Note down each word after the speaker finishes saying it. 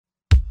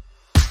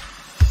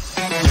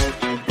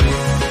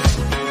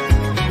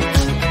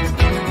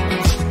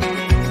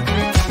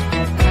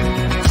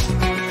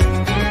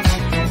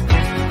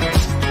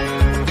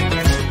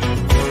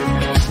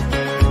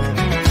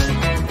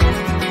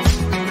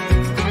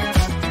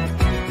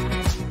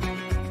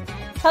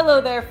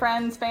Hello there,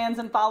 friends, fans,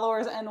 and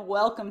followers, and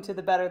welcome to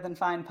the Better Than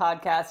Fine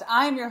podcast.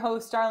 I'm your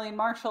host, Darlene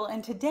Marshall,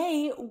 and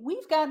today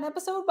we've got an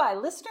episode by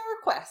listener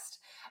request.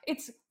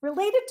 It's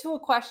related to a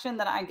question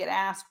that I get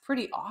asked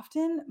pretty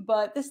often,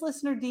 but this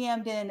listener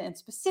DM'd in and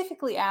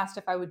specifically asked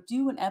if I would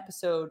do an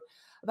episode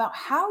about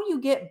how you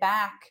get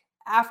back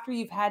after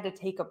you've had to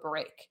take a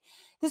break.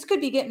 This could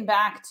be getting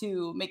back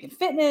to making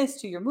fitness,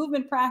 to your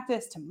movement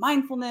practice, to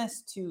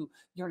mindfulness, to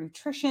your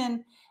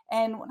nutrition.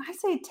 And when I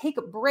say take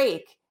a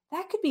break,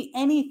 that could be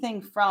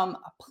anything from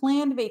a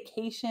planned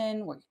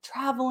vacation where you're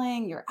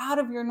traveling, you're out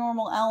of your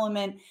normal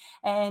element,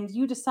 and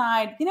you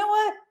decide, you know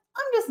what?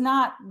 I'm just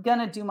not going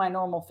to do my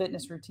normal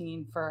fitness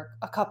routine for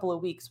a couple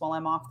of weeks while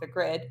I'm off the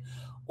grid.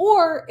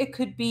 Or it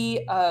could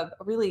be a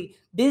really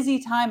busy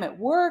time at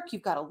work.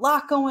 You've got a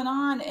lot going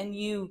on and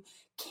you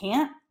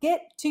can't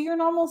get to your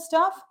normal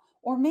stuff.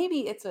 Or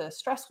maybe it's a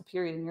stressful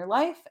period in your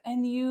life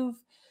and you've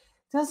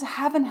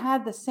haven't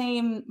had the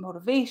same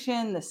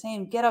motivation, the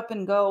same get up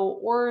and go,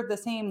 or the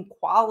same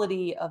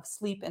quality of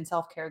sleep and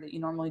self-care that you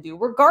normally do.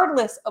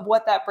 Regardless of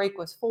what that break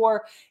was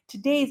for,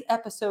 today's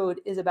episode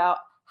is about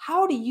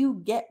how do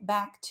you get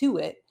back to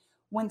it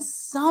when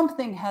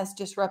something has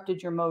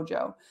disrupted your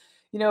mojo.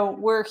 You know,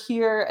 we're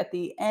here at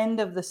the end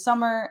of the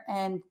summer,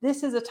 and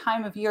this is a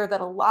time of year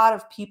that a lot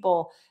of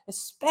people,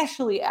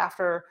 especially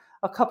after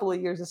a couple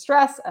of years of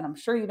stress, and I'm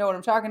sure you know what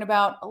I'm talking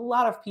about, a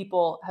lot of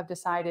people have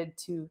decided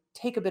to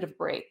take a bit of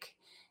break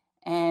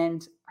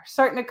and are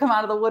starting to come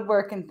out of the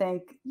woodwork and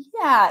think,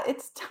 yeah,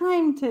 it's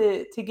time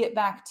to get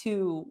back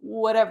to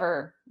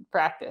whatever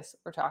practice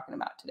we're talking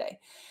about today.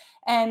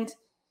 And,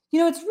 you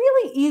know, it's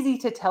really easy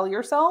to tell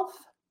yourself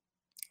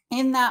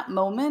in that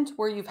moment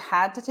where you've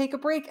had to take a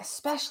break,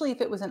 especially if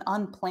it was an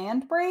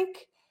unplanned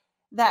break,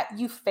 that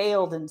you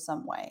failed in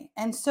some way.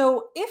 And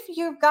so if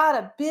you've got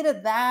a bit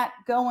of that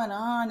going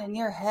on in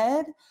your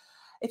head,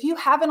 if you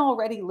haven't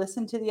already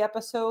listened to the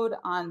episode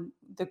on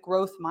the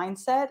growth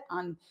mindset,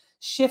 on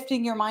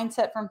shifting your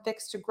mindset from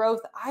fixed to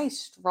growth, I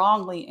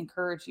strongly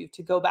encourage you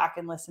to go back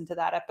and listen to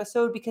that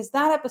episode, because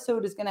that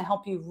episode is going to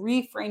help you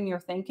reframe your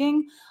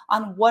thinking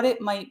on what it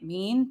might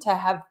mean to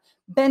have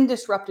been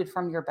disrupted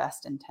from your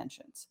best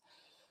intentions.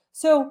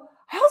 So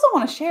I also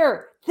want to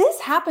share, this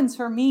happens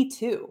for me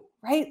too,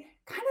 right?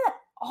 Kind of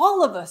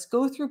all of us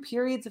go through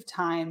periods of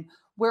time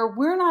where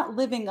we're not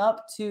living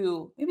up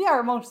to maybe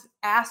our most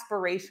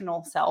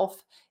aspirational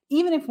self,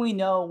 even if we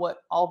know what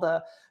all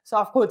the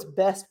soft quotes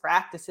best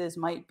practices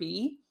might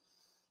be.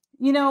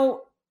 You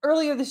know,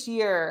 earlier this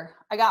year,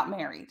 I got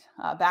married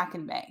back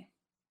in May.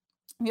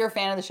 If you're a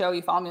fan of the show,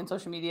 you follow me on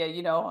social media,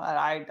 you know,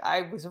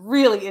 I was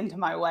really into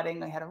my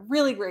wedding. I had a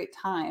really great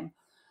time.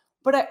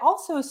 But I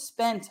also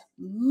spent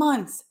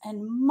months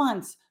and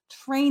months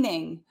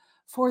training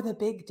for the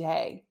big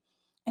day.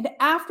 And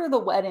after the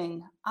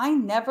wedding, I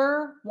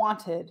never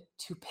wanted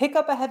to pick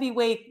up a heavy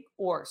weight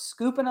or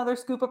scoop another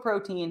scoop of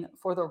protein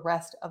for the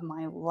rest of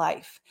my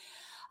life.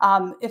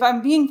 If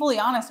I'm being fully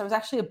honest, I was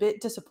actually a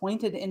bit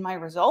disappointed in my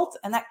results.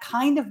 And that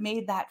kind of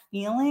made that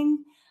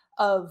feeling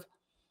of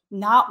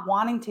not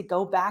wanting to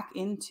go back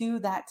into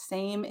that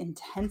same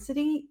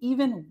intensity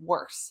even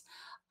worse.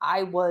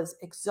 I was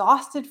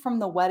exhausted from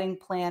the wedding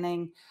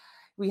planning.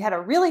 We had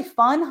a really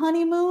fun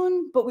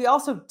honeymoon, but we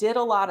also did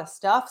a lot of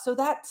stuff. So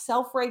that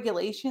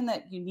self-regulation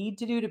that you need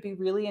to do to be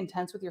really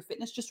intense with your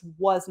fitness just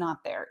was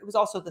not there. It was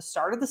also the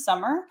start of the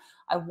summer.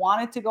 I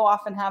wanted to go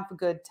off and have a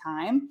good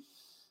time.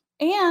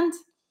 And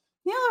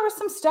you know, there was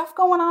some stuff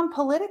going on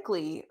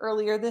politically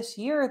earlier this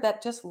year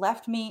that just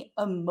left me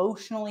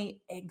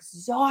emotionally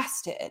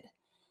exhausted.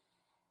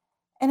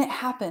 And it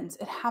happens.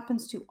 It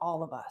happens to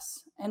all of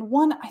us. And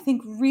one, I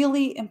think,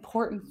 really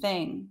important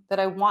thing that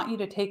I want you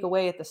to take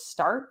away at the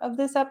start of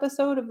this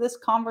episode, of this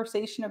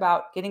conversation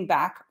about getting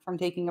back from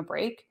taking a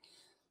break,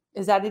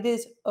 is that it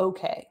is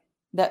okay.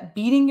 That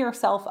beating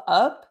yourself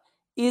up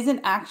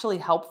isn't actually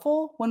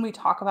helpful when we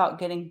talk about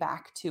getting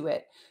back to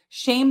it.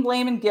 Shame,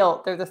 blame, and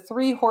guilt, they're the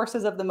three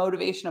horses of the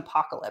motivation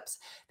apocalypse.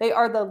 They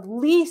are the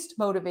least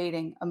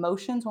motivating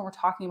emotions when we're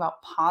talking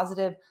about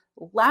positive,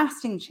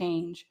 lasting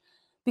change,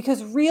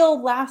 because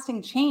real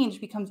lasting change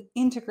becomes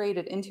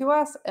integrated into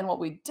us. And what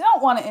we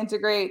don't want to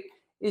integrate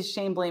is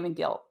shame, blame, and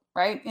guilt,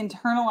 right?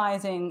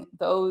 Internalizing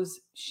those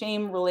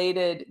shame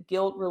related,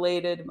 guilt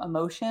related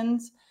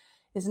emotions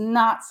is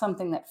not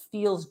something that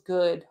feels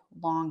good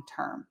long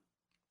term.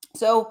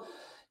 So,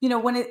 you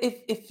know,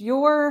 if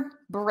your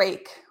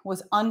break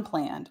was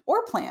unplanned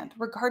or planned,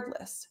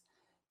 regardless,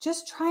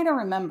 just try to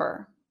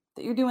remember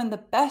that you're doing the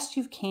best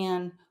you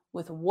can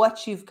with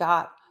what you've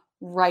got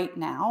right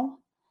now.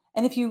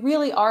 And if you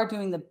really are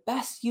doing the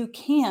best you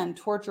can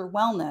towards your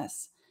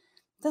wellness,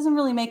 it doesn't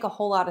really make a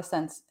whole lot of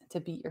sense to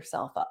beat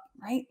yourself up,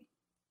 right?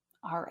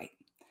 All right.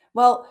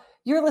 Well,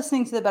 you're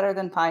listening to the Better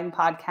Than Fine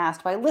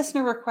podcast. By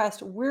listener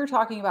request, we're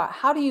talking about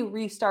how do you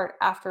restart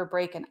after a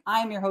break. And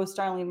I'm your host,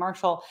 Darlene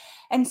Marshall.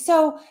 And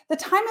so the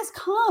time has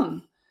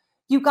come.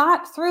 You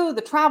got through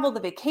the travel,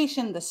 the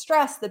vacation, the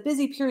stress, the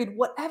busy period,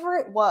 whatever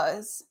it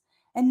was.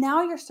 And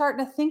now you're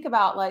starting to think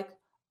about like,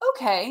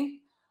 okay,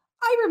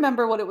 I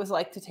remember what it was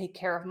like to take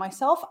care of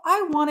myself.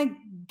 I want to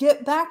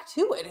get back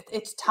to it.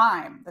 It's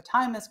time. The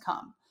time has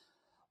come.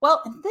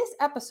 Well, in this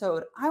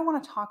episode, I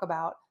want to talk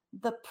about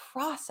the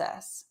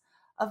process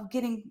of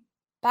getting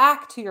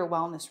back to your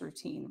wellness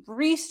routine,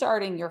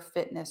 restarting your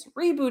fitness,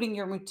 rebooting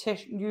your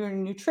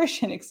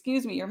nutrition,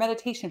 excuse me, your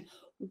meditation,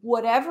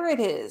 whatever it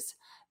is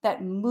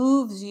that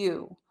moves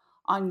you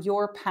on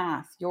your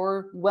path,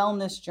 your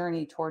wellness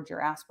journey towards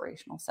your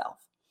aspirational self.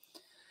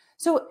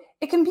 So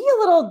it can be a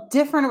little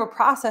different of a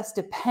process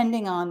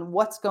depending on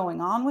what's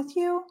going on with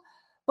you.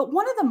 But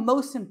one of the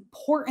most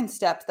important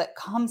steps that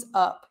comes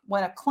up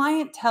when a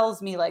client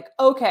tells me, like,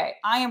 okay,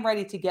 I am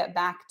ready to get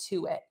back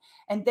to it,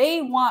 and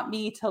they want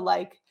me to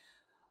like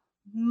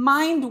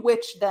mind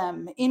witch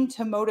them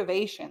into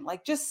motivation,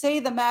 like just say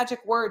the magic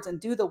words and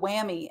do the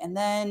whammy, and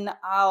then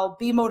I'll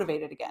be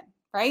motivated again,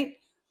 right?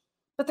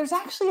 But there's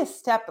actually a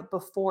step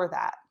before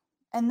that,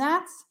 and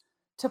that's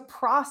to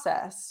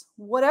process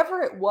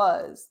whatever it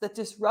was that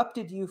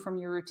disrupted you from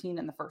your routine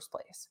in the first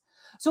place.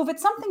 So if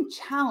it's something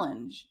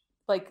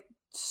like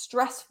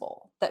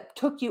stressful that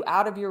took you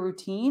out of your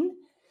routine,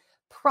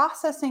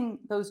 processing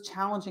those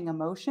challenging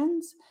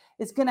emotions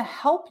is going to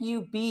help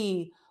you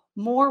be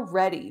more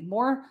ready,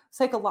 more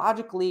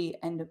psychologically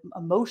and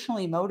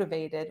emotionally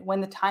motivated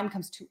when the time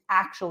comes to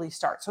actually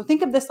start. So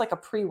think of this like a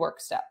pre-work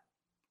step.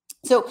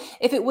 So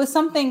if it was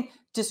something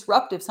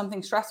disruptive,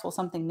 something stressful,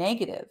 something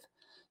negative,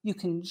 you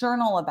can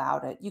journal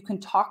about it. You can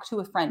talk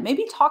to a friend,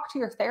 maybe talk to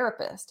your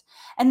therapist.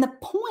 And the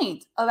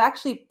point of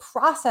actually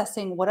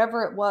processing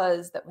whatever it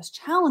was that was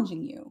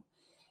challenging you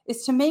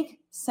is to make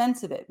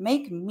sense of it,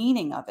 make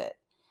meaning of it,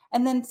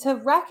 and then to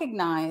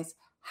recognize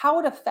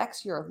how it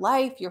affects your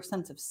life, your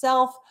sense of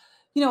self.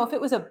 If it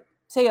was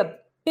say a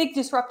big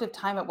disruptive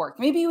time at work,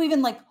 maybe you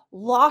even like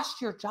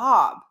lost your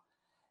job,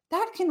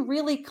 that can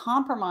really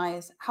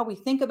compromise how we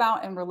think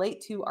about and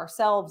relate to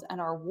ourselves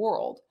and our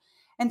world.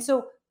 And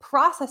so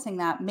processing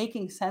that,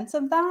 making sense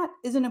of that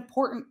is an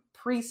important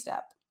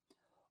pre-step.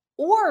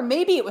 Or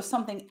maybe it was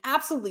something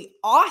absolutely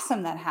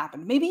awesome that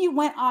happened. Maybe you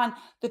went on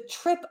the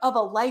trip of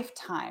a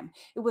lifetime.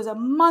 It was a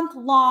month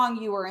long.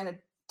 You were in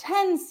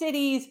 10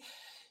 cities.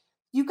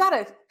 You got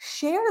to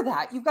share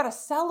that. You've got to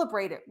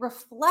celebrate it.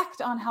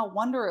 Reflect on how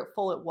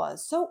wonderful it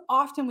was. So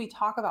often we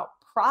talk about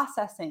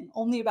processing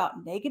only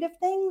about negative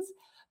things,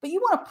 but you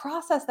want to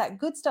process that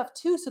good stuff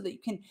too so that you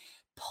can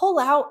pull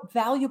out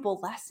valuable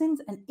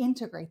lessons and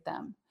integrate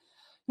them.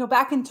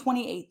 Back in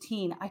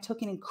 2018, I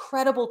took an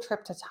incredible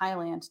trip to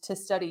Thailand to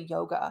study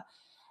yoga.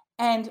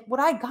 And what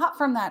I got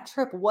from that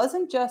trip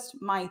wasn't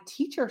just my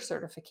teacher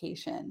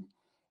certification.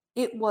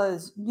 It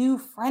was new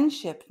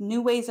friendship, new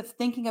ways of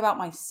thinking about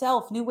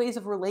myself, new ways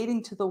of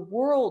relating to the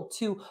world,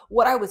 to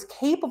what I was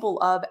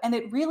capable of. And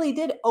it really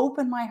did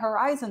open my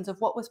horizons of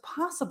what was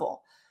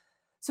possible.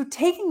 So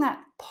taking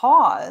that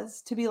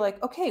pause to be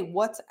like, okay,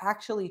 what's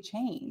actually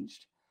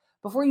changed?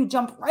 Before you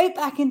jump right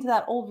back into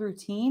that old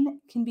routine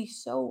can be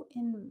so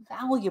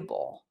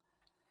invaluable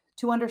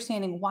to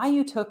understanding why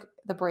you took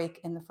the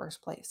break in the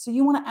first place. So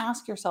you want to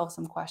ask yourself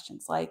some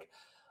questions like,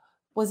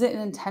 was it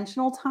an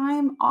intentional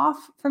time off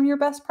from your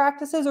best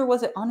practices, or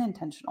was it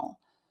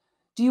unintentional?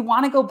 Do you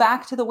want to go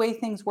back to the way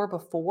things were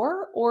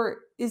before,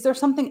 or is there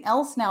something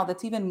else now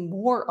that's even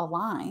more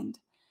aligned?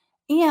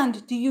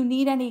 And do you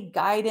need any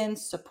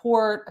guidance,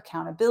 support,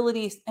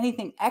 accountability,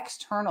 anything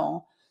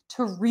external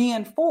to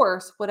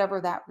reinforce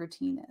whatever that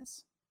routine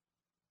is?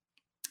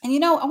 And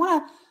I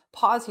want to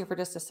pause here for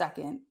just a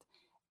second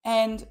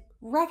and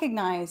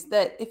recognize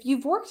that if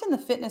you've worked in the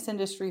fitness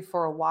industry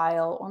for a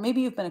while, or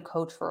maybe you've been a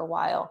coach for a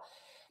while,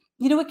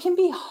 it can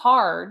be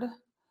hard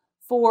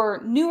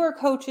for newer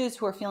coaches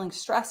who are feeling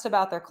stressed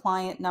about their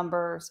client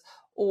numbers,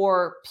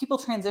 or people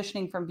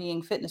transitioning from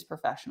being fitness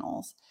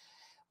professionals.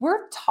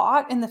 We're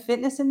taught in the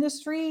fitness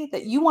industry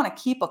that you want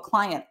to keep a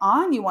client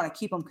on, you want to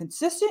keep them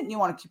consistent, you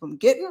want to keep them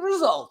getting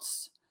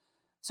results.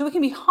 So it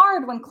can be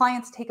hard when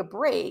clients take a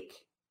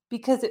break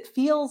because it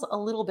feels a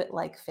little bit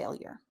like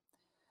failure.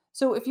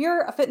 So if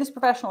you're a fitness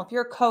professional, if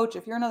you're a coach,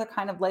 if you're another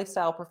kind of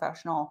lifestyle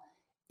professional,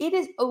 it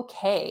is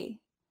okay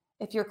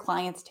if your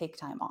clients take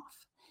time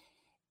off.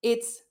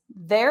 It's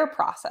their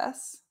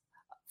process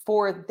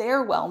for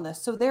their wellness.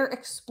 So they're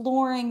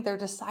exploring, they're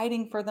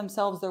deciding for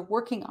themselves, they're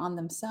working on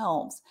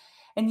themselves.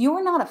 And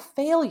you're not a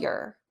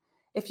failure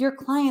if your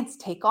clients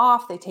take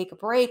off, they take a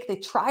break, they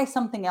try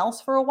something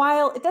else for a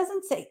while. It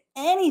doesn't say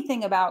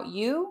anything about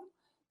you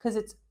because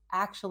it's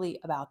actually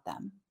about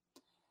them.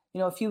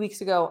 A few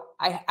weeks ago,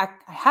 I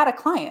had a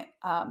client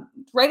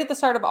right at the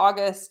start of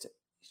August.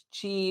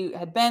 She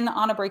had been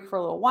on a break for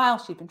a little while.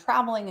 She'd been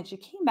traveling and she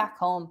came back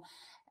home,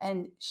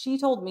 and she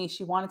told me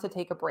she wanted to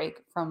take a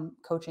break from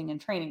coaching and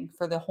training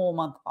for the whole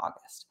month of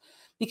August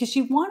because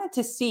she wanted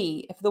to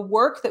see if the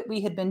work that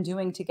we had been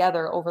doing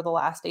together over the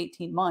last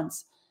 18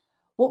 months,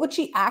 what would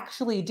she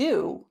actually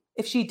do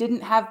if she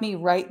didn't have me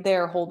right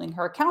there holding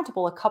her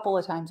accountable a couple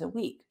of times a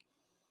week?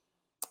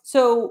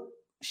 So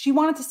she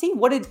wanted to see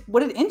what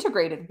had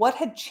integrated, what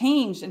had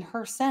changed in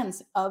her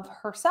sense of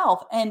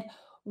herself. And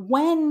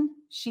when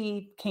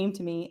she came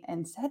to me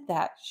and said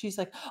that, she's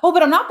like, "Oh,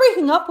 but I'm not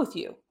breaking up with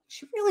you."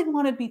 She really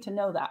wanted me to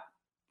know that.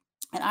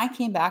 And I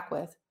came back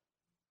with,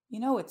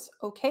 it's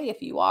okay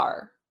if you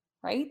are,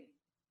 right?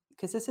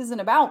 Because this isn't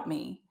about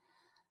me.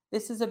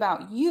 This is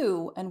about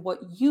you and what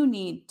you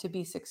need to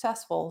be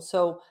successful.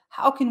 So,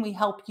 how can we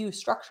help you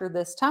structure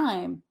this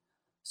time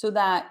so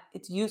that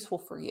it's useful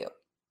for you?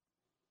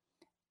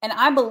 And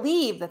I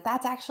believe that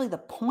that's actually the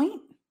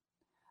point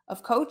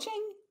of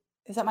coaching,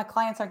 is that my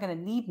clients aren't going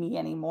to need me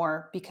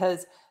anymore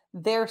because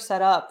they're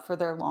set up for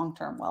their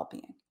long-term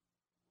well-being.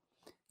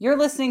 You're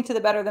listening to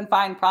the Better Than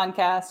Fine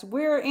podcast.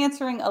 We're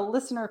answering a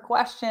listener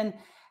question.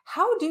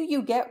 How do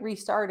you get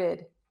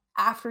restarted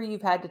after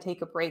you've had to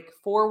take a break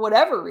for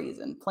whatever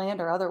reason, planned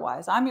or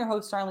otherwise? I'm your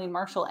host, Arlene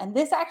Marshall, and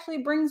this actually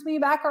brings me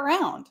back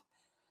around.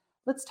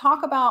 Let's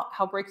talk about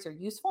how breaks are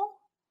useful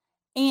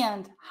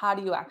and how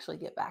do you actually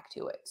get back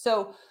to it.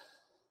 So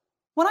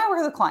when I work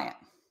with a client,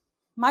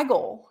 my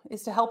goal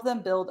is to help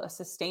them build a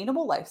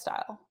sustainable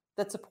lifestyle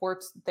that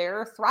supports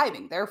their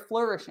thriving, their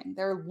flourishing,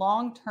 their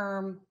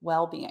long-term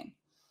well-being.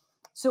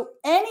 So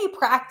any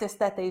practice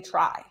that they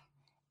try,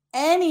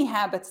 any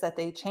habits that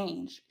they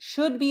change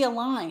should be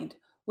aligned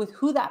with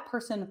who that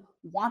person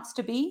wants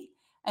to be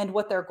and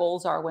what their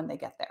goals are when they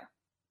get there.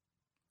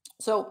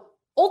 So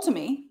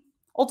ultimately,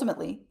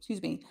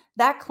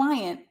 that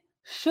client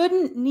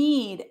shouldn't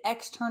need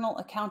external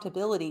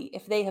accountability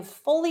if they have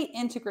fully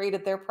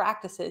integrated their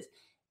practices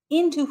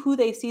into who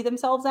they see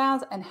themselves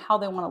as and how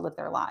they want to live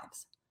their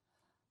lives.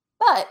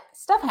 But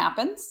stuff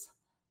happens.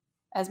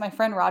 As my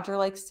friend Roger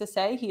likes to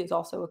say, he is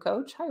also a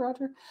coach. Hi,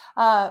 Roger.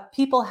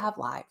 People have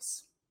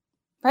lives,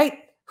 right?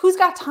 Who's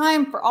got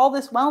time for all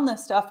this wellness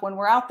stuff when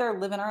we're out there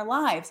living our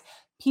lives?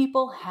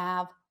 People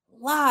have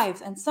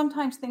lives, and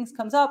sometimes things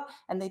comes up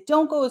and they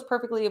don't go as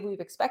perfectly as we've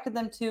expected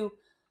them to.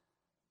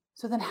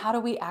 So then how do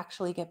we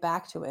actually get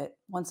back to it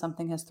when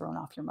something has thrown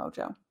off your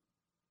mojo?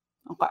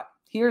 Okay,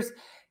 here's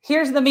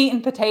the meat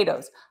and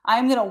potatoes.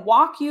 I'm going to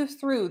walk you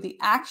through the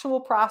actual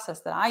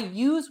process that I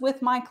use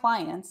with my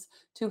clients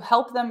to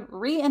help them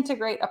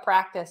reintegrate a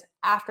practice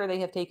after they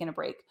have taken a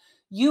break.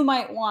 You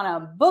might want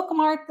to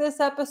bookmark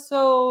this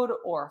episode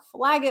or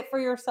flag it for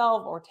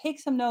yourself or take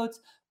some notes,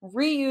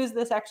 reuse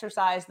this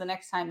exercise the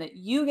next time that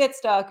you get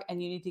stuck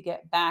and you need to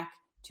get back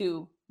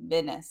to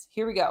business.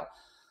 Here we go.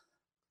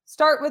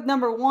 Start with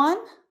number one.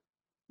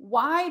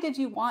 Why did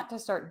you want to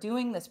start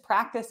doing this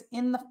practice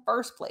in the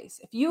first place?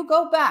 If you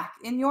go back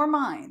in your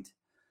mind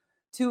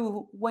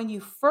to when you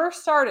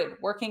first started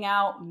working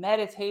out,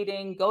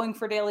 meditating, going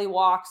for daily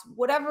walks,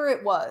 whatever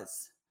it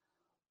was,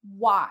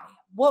 why?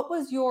 What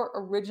was your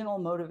original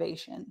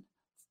motivation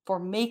for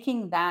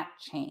making that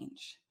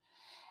change?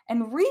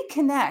 And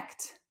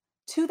reconnect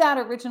to that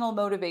original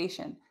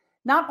motivation.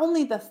 Not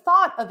only the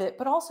thought of it,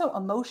 but also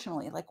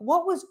emotionally. Like,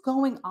 what was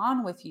going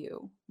on with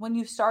you when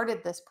you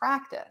started this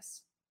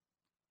practice?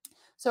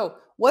 So,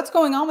 what's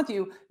going on with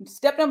you?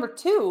 Step number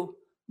two,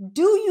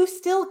 do you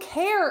still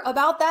care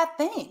about that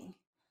thing?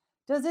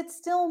 Does it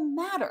still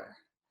matter?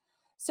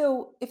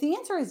 So, if the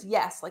answer is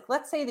yes, like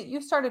let's say that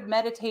you started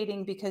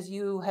meditating because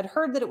you had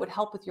heard that it would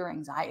help with your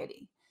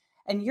anxiety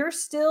and you're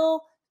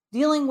still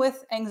dealing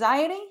with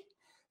anxiety.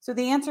 So,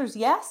 the answer is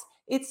yes,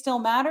 it still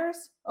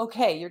matters.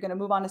 Okay, you're going to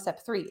move on to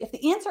step three. If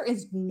the answer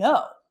is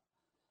no,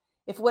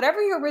 if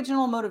whatever your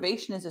original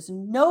motivation is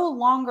no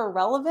longer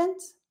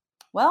relevant,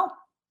 well,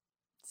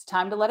 it's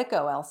time to let it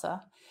go,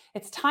 Elsa.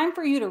 It's time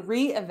for you to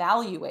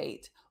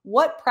reevaluate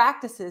what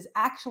practices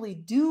actually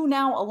do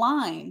now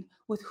align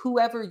with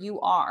whoever you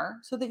are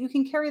so that you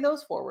can carry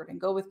those forward and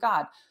go with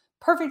God.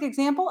 Perfect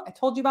example. I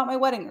told you about my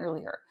wedding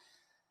earlier.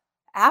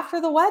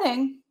 After the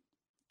wedding,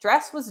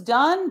 dress was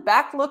done,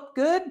 back looked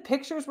good,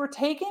 pictures were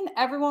taken,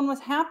 everyone was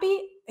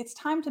happy. It's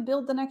time to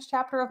build the next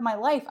chapter of my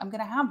life. I'm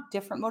going to have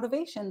different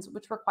motivations,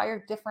 which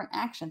require different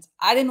actions.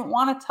 I didn't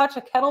want to touch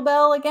a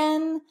kettlebell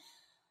again.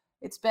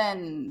 It's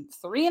been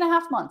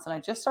 3.5 months and I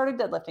just started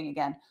deadlifting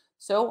again.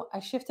 So I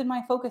shifted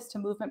my focus to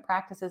movement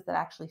practices that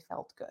actually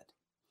felt good.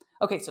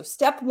 Okay, so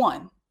step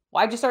one,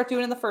 why'd you start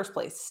doing it in the first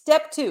place?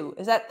 Step two,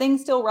 is that thing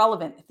still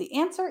relevant? If the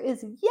answer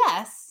is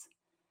yes,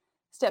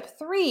 step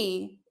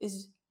three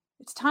is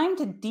it's time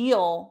to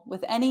deal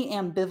with any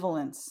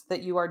ambivalence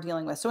that you are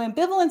dealing with. So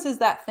ambivalence is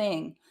that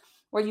thing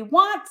where you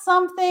want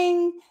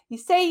something, you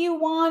say you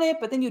want it,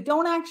 but then you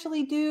don't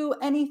actually do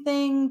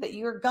anything that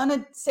you're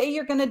gonna say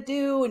you're gonna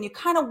do, and you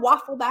kind of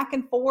waffle back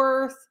and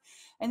forth,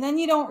 and then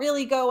you don't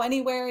really go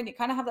anywhere, and you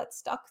kind of have that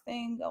stuck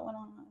thing going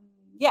on.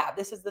 Yeah,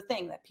 this is the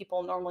thing that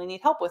people normally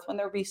need help with when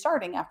they're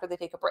restarting after they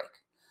take a break,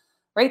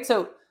 right?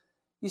 So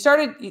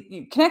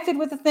you connected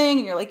with the thing,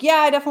 and you're like,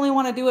 yeah, I definitely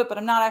want to do it, but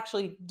I'm not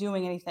actually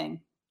doing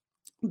anything.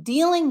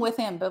 Dealing with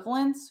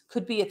ambivalence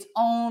could be its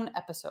own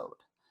episode.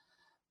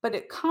 But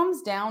it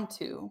comes down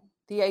to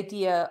the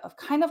idea of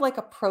kind of like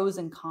a pros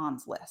and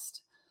cons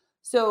list.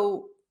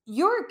 So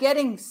you're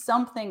getting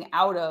something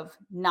out of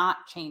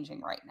not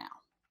changing right now,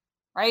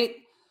 right?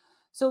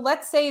 So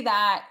let's say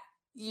that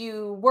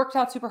you worked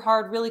out super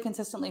hard, really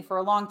consistently for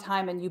a long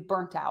time and you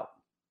burnt out,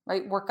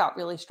 right? Work got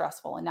really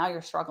stressful and now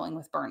you're struggling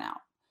with burnout.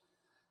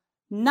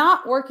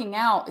 Not working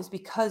out is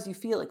because you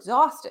feel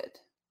exhausted.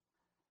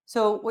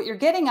 So what you're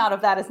getting out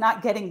of that is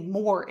not getting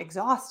more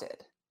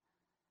exhausted.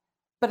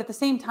 But at the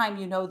same time,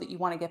 you know that you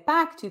want to get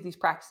back to these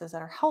practices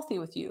that are healthy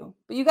with you.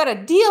 But you got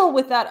to deal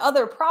with that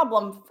other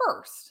problem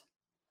first.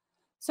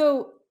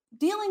 So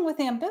dealing with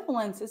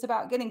ambivalence is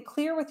about getting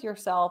clear with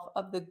yourself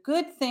of the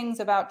good things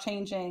about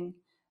changing,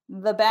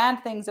 the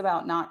bad things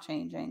about not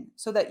changing,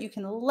 so that you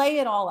can lay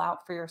it all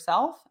out for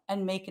yourself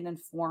and make an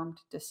informed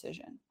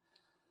decision.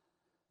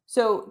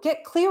 So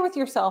get clear with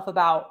yourself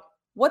about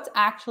what's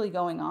actually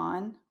going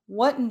on,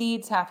 what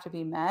needs have to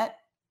be met,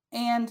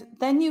 and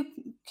then you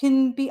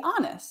can be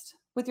honest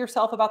with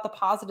yourself about the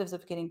positives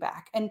of getting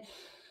back. And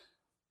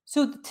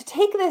so to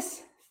take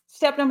this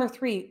step number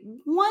 3,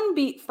 one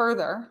beat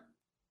further,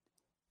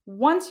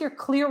 once you're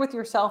clear with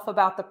yourself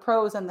about the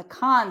pros and the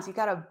cons, you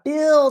got to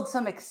build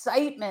some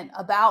excitement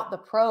about the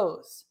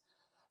pros.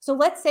 So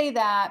let's say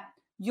that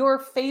your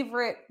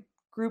favorite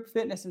group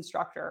fitness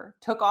instructor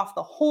took off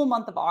the whole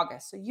month of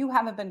August. So you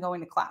haven't been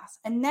going to class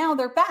and now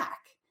they're back.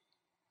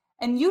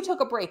 And you took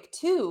a break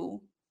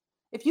too.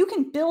 If you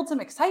can build some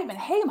excitement,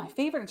 hey, my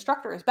favorite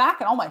instructor is back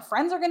and all my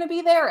friends are going to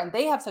be there and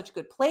they have such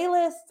good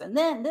playlists. And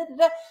then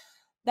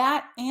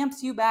that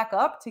amps you back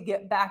up to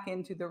get back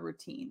into the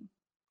routine.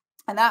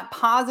 And that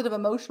positive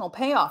emotional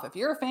payoff, if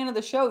you're a fan of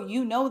the show,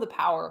 you know the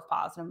power of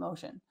positive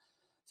emotion.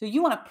 So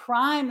you want to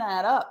prime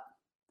that up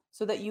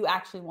so that you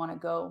actually want to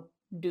go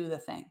do the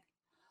thing.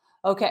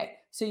 Okay,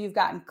 so you've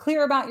gotten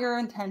clear about your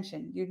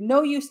intention. You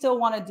know you still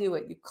want to do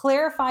it. You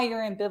clarify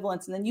your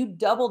ambivalence, and then you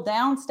double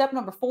down. Step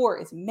number 4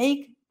 is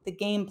make the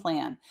game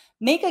plan.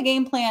 Make a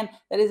game plan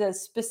that is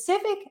as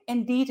specific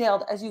and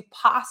detailed as you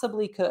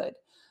possibly could.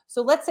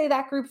 So let's say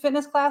that group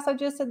fitness class I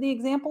just said the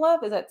example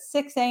of is at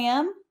 6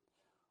 a.m.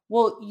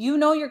 Well, you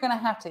know you're going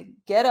to have to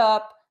get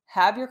up,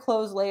 have your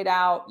clothes laid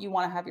out. You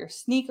want to have your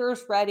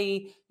sneakers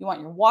ready. You want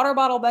your water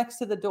bottle next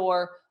to the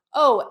door.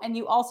 Oh, and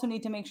you also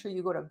need to make sure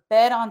you go to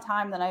bed on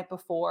time the night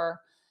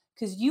before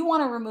because you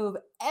want to remove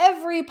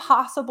every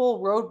possible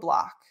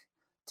roadblock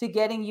to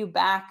getting you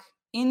back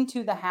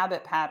into the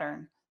habit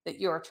pattern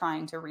that you're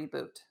trying to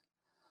reboot.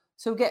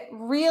 So get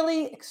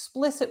really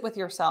explicit with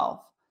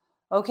yourself.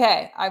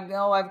 Okay, I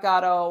know I've got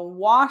to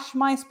wash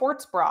my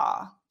sports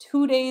bra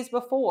 2 days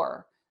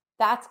before.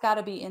 That's got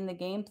to be in the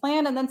game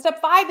plan. And then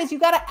step 5 is you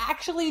got to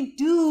actually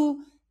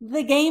do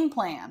the game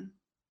plan.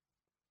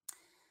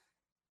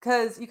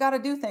 Because you got to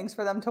do things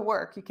for them to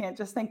work. You can't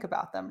just think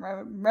about them.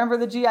 Remember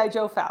the G.I.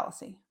 Joe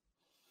fallacy.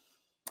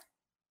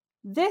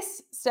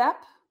 This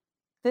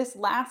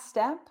last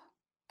step,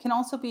 can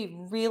also be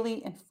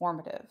really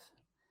informative.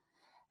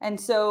 And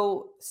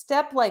so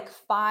step like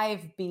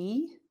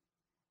 5B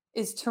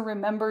is to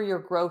remember your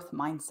growth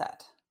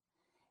mindset.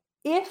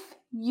 If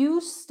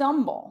you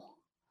stumble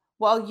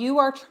while you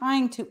are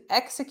trying to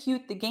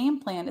execute the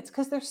game plan, it's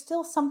because there's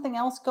still something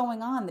else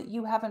going on that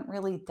you haven't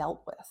really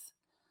dealt with.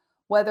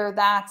 Whether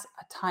that's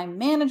a time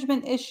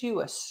management issue,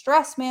 a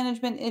stress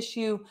management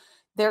issue,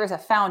 there is a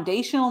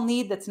foundational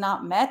need that's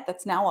not met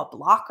that's now a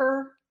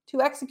blocker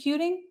to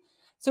executing.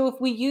 So if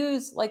we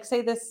use, like,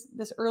 say, this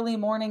early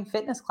morning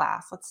fitness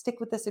class, let's stick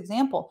with this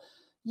example.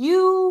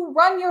 You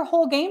run your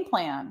whole game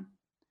plan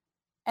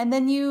and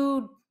then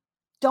you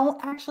don't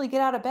actually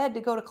get out of bed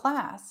to go to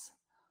class.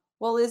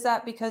 Well, is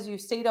that because you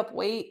stayed up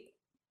late,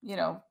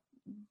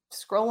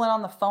 scrolling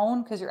on the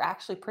phone because you're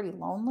actually pretty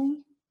lonely?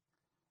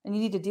 And you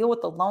need to deal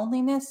with the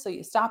loneliness, so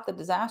you stop the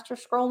disaster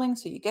scrolling,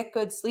 so you get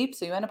good sleep,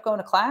 so you end up going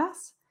to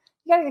class?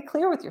 You got to get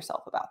clear with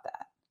yourself about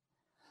that.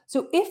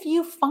 So if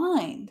you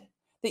find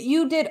that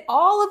you did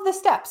all of the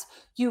steps,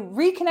 you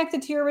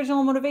reconnected to your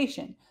original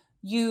motivation,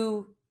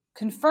 you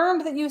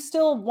confirmed that you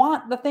still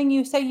want the thing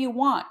you say you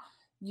want,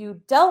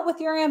 you dealt with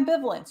your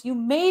ambivalence, you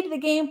made the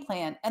game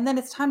plan, and then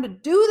it's time to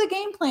do the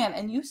game plan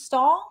and you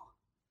stall,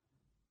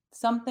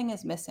 something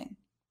is missing.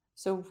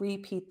 So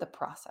repeat the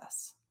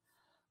process.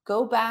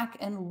 Go back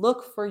and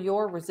look for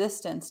your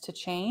resistance to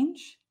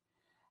change.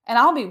 And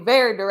I'll be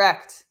very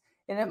direct,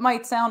 and it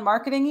might sound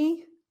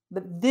marketing-y,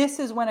 but this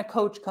is when a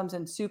coach comes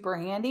in super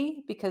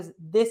handy, because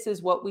this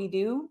is what we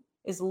do,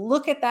 is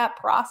look at that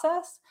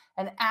process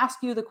and ask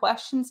you the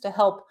questions to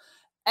help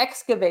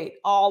excavate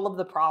all of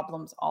the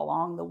problems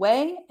along the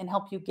way and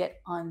help you get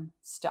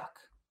unstuck.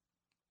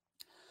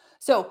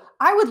 So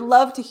I would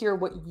love to hear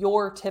what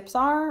your tips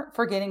are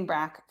for getting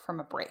back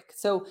from a break.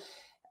 So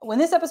when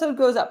this episode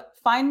goes up,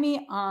 find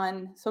me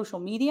on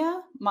social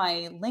media,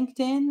 my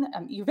LinkedIn.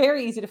 You're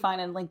very easy to find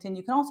on LinkedIn.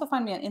 You can also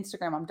find me on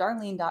Instagram. I'm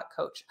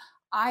darlene.coach.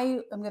 I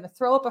am going to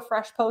throw up a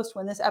fresh post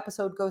when this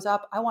episode goes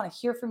up. I want to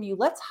hear from you.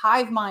 Let's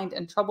hive mind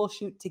and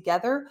troubleshoot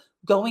together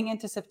going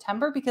into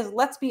September, because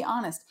let's be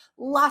honest,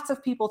 lots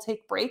of people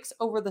take breaks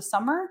over the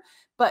summer,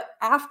 but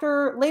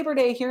after Labor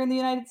Day here in the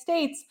United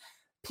States,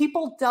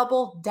 people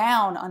double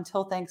down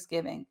until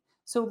Thanksgiving.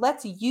 So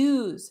let's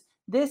use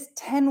this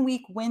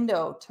 10-week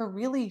window to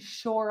really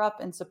shore up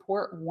and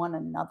support one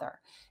another.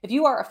 If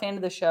you are a fan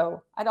of the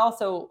show, I'd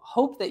also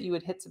hope that you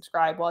would hit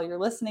subscribe while you're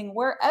listening,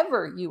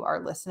 wherever you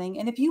are listening.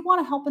 And if you want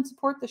to help and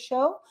support the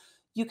show,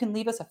 You can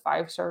leave us a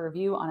 5-star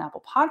review on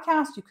Apple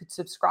Podcasts. You could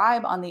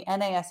subscribe on the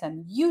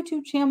NASM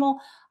YouTube channel.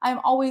 I'm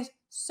always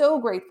so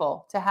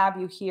grateful to have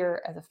you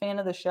here as a fan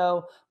of the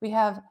show. We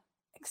have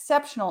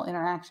exceptional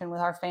interaction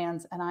with our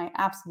fans, and I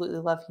absolutely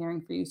love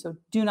hearing from you. So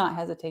do not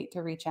hesitate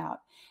to reach out,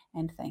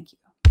 and thank you.